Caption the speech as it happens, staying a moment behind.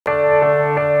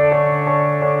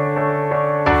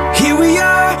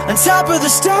on top of the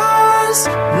stars.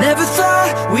 Never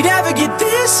thought we'd ever get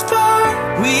this far.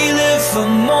 We live for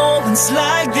moments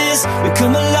like this. We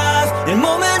come alive in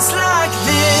moments like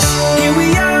this. Here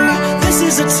we are, this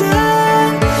is a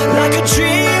time, like a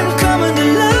dream coming to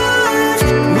life.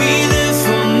 We live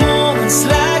for moments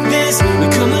like this. We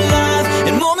come alive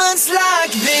in moments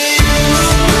like this.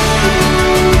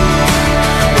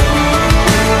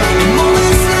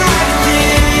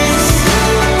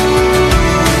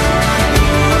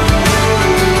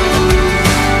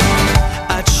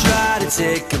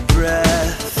 Take a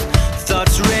breath,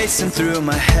 thoughts racing through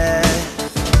my head.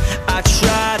 I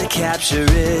try to capture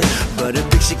it, but a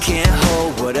picture can't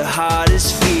hold what a heart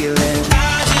is feeling.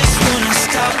 I just wanna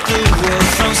stop the world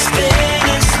from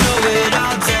spinning, slow it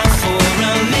all down for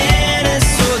a minute,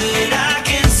 so that I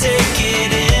can take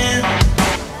it in.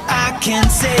 I can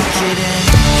take it in.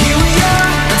 Here we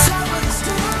are.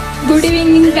 Good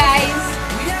evening, guys.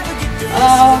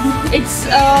 It's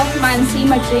Mansi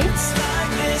Mache.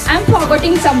 I'm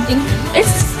forgetting something.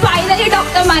 It's finally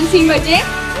Dr. Mansi Mache,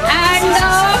 and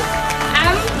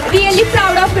I'm really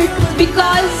proud of it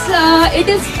because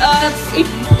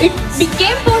it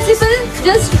became possible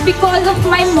just because of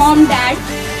my mom, dad.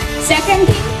 Second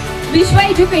thing, Vishwa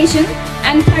Education,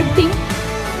 and third thing,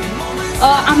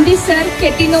 Amdi sir,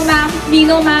 Ketino ma'am,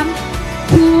 Nino ma'am,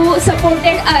 who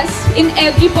supported us in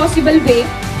every possible way.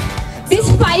 This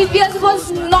 5 years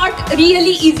was not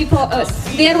really easy for us.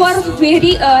 There were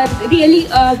very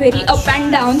up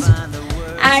and downs,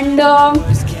 and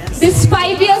this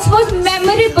 5 years was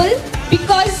memorable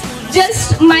because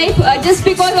just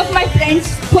because of my friends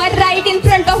who are right in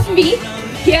front of me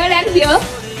here and here.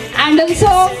 And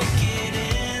also,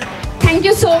 thank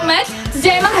you so much.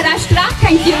 Jai Maharashtra.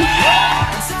 Thank you.